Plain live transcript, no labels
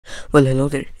Well, hello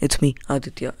there, it's me,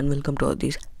 Aditya, and welcome to all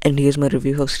these. And here's my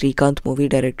review of Srikanth movie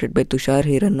directed by Tushar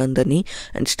Hiranandani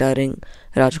and starring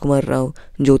Rajkumar Rao,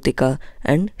 Jyotika,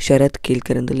 and Sharath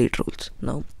Kelkar in the lead roles.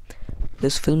 Now,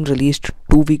 this film released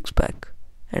 2 weeks back,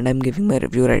 and I'm giving my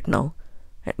review right now,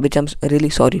 which I'm really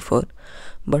sorry for,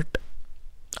 but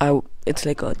it's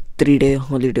like a 3-day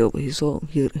holiday over here, so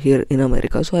here in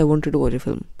America, so I wanted to watch a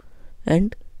film,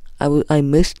 and I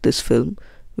missed this film,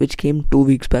 which came 2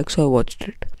 weeks back, so I watched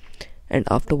it. And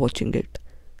after watching it,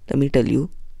 let me tell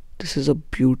you, this is a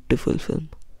beautiful film.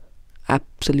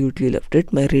 Absolutely loved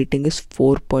it. My rating is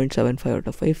 4.75 out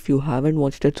of 5. If you haven't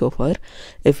watched it so far,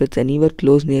 if it's anywhere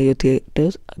close near your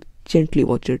theaters, gently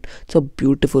watch it. It's a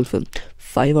beautiful film.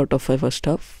 5 out of 5 first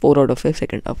half, 4 out of 5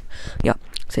 second half. Yeah,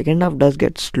 second half does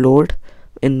get slowed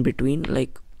in between.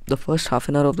 Like the first half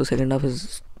an hour of the second half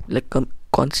is like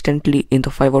constantly in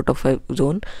the 5 out of 5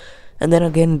 zone, and then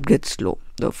again it gets slow.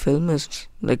 The film is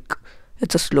like,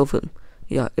 it's a slow film.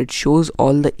 Yeah, it shows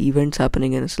all the events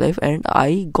happening in his life, and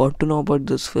I got to know about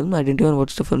this film. I didn't even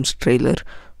watch the film's trailer.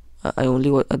 I only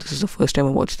this is the first time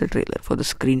I watched the trailer for the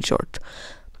screenshots.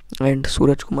 And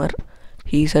Suraj Kumar,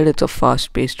 he said it's a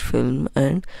fast-paced film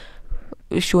and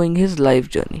is showing his life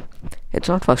journey. It's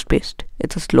not fast-paced.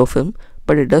 It's a slow film,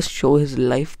 but it does show his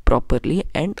life properly.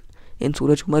 And in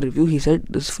Suraj Kumar review, he said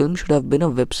this film should have been a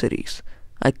web series.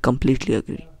 I completely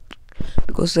agree,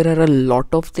 because there are a lot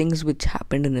of things which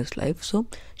happened in his life, so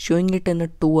showing it in a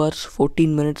 2 hours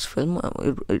 14 minutes film,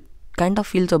 it kind of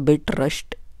feels a bit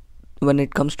rushed when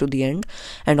it comes to the end,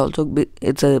 and also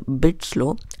it's a bit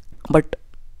slow, but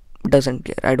doesn't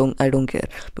care. I don't care,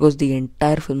 because the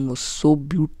entire film was so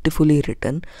beautifully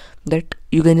written that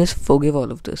you can just forgive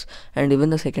all of this. And even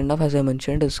the second half, as I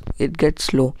mentioned, it gets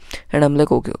slow, and I'm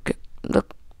like, okay, the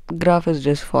graph is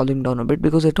just falling down a bit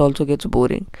because it also gets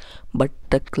boring. But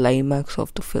the climax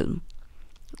of the film,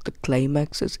 the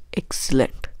climax is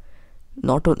excellent.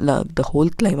 Not only the whole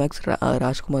climax,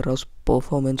 Rajkumar Rao's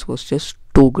performance was just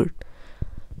too good.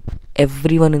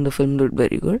 Everyone in the film did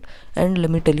very good. And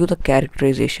let me tell you the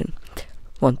characterization.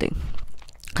 One thing,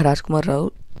 Rajkumar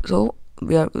Rao, so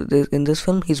in this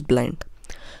film he's blind.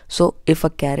 So if a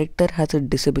character has a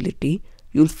disability,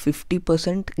 you'll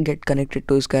 50% get connected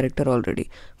to his character already.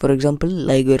 For example,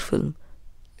 Liger film,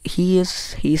 he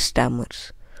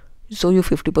stammers, so you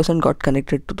 50% got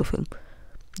connected to the film.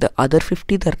 The other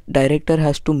 50, the director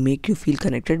has to make you feel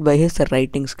connected by his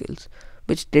writing skills,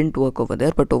 which didn't work over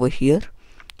there, but over here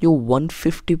you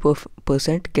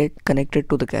 150% get connected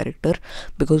to the character,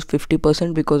 because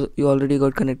 50% because you already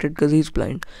got connected because he's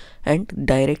blind, and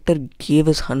director gave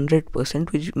us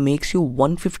 100%, which makes you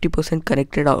 150%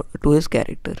 connected out to his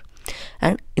character.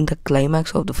 And in the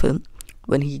climax of the film,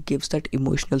 when he gives that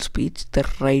emotional speech, the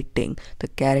writing, the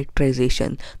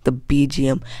characterization, the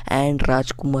BGM, and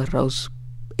Rajkumar Rao's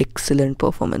excellent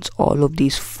performance, all of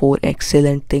these 4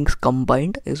 excellent things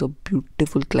combined is a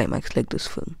beautiful climax like this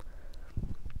film.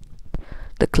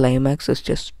 The climax is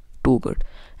just too good.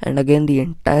 And again, the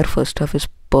entire first half is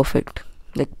perfect,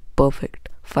 like perfect.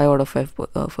 5 out of 5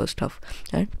 first half.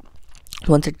 And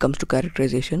once it comes to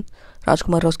characterization,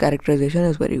 Rajkumar Rao's characterization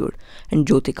is very good. And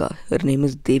Jyotika, her name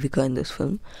is Devika in this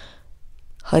film,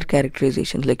 her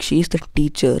characterization, like she is the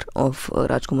teacher of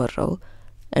Rajkumar Rao,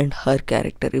 and her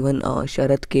character, even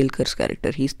Sharath Kelkar's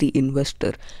character, he's the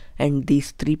investor, and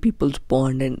these 3 people's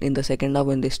bond. And in the second half,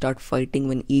 when they start fighting,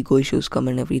 when ego issues come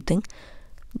and everything,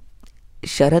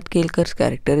 Sharath Kelkar's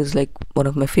character is like one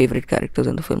of my favorite characters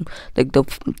in the film. Like the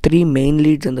 3 main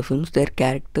leads in the films, their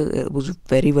character was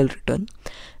very well written.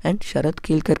 And Sharath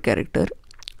Kelkar character,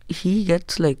 he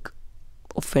gets like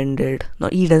offended. No,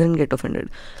 he doesn't get offended.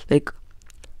 Like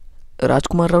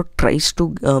Rajkumar Rao tries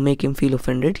to make him feel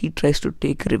offended. He tries to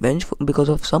take revenge because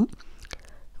of some,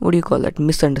 what do you call that,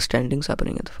 misunderstandings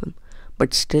happening in the film.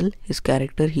 But still, his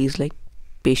character, he's like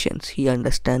patience. He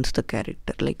understands the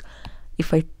character. Like,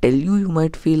 if I tell you, you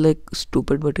might feel like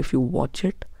stupid, but if you watch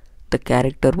it, the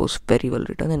character was very well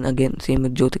written. And again, same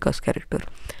with Jyotika's character.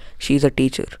 She's a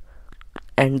teacher,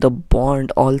 and the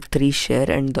bond all 3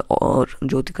 share, and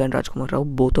Jyotika and Rajkumar Rao,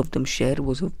 both of them share,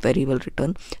 was very well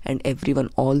written. And everyone,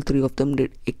 all 3 of them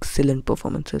did excellent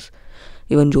performances.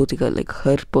 Even Jyotika, like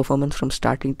her performance from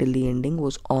starting till the ending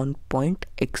was on point,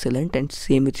 excellent. And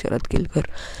same with Sharath Kelkar.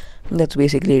 That's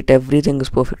basically it. Everything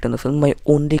is perfect in the film. My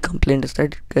only complaint is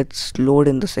that it gets slowed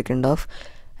in the second half,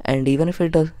 and even if it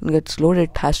doesn't get slowed,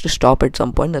 it has to stop at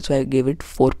some point. That's why I gave it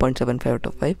 4.75 out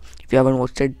of 5. If you haven't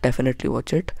watched it, definitely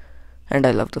watch it. And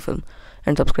I love the film.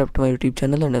 And subscribe to my YouTube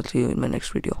channel, and I'll see you in my next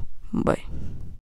video. Bye.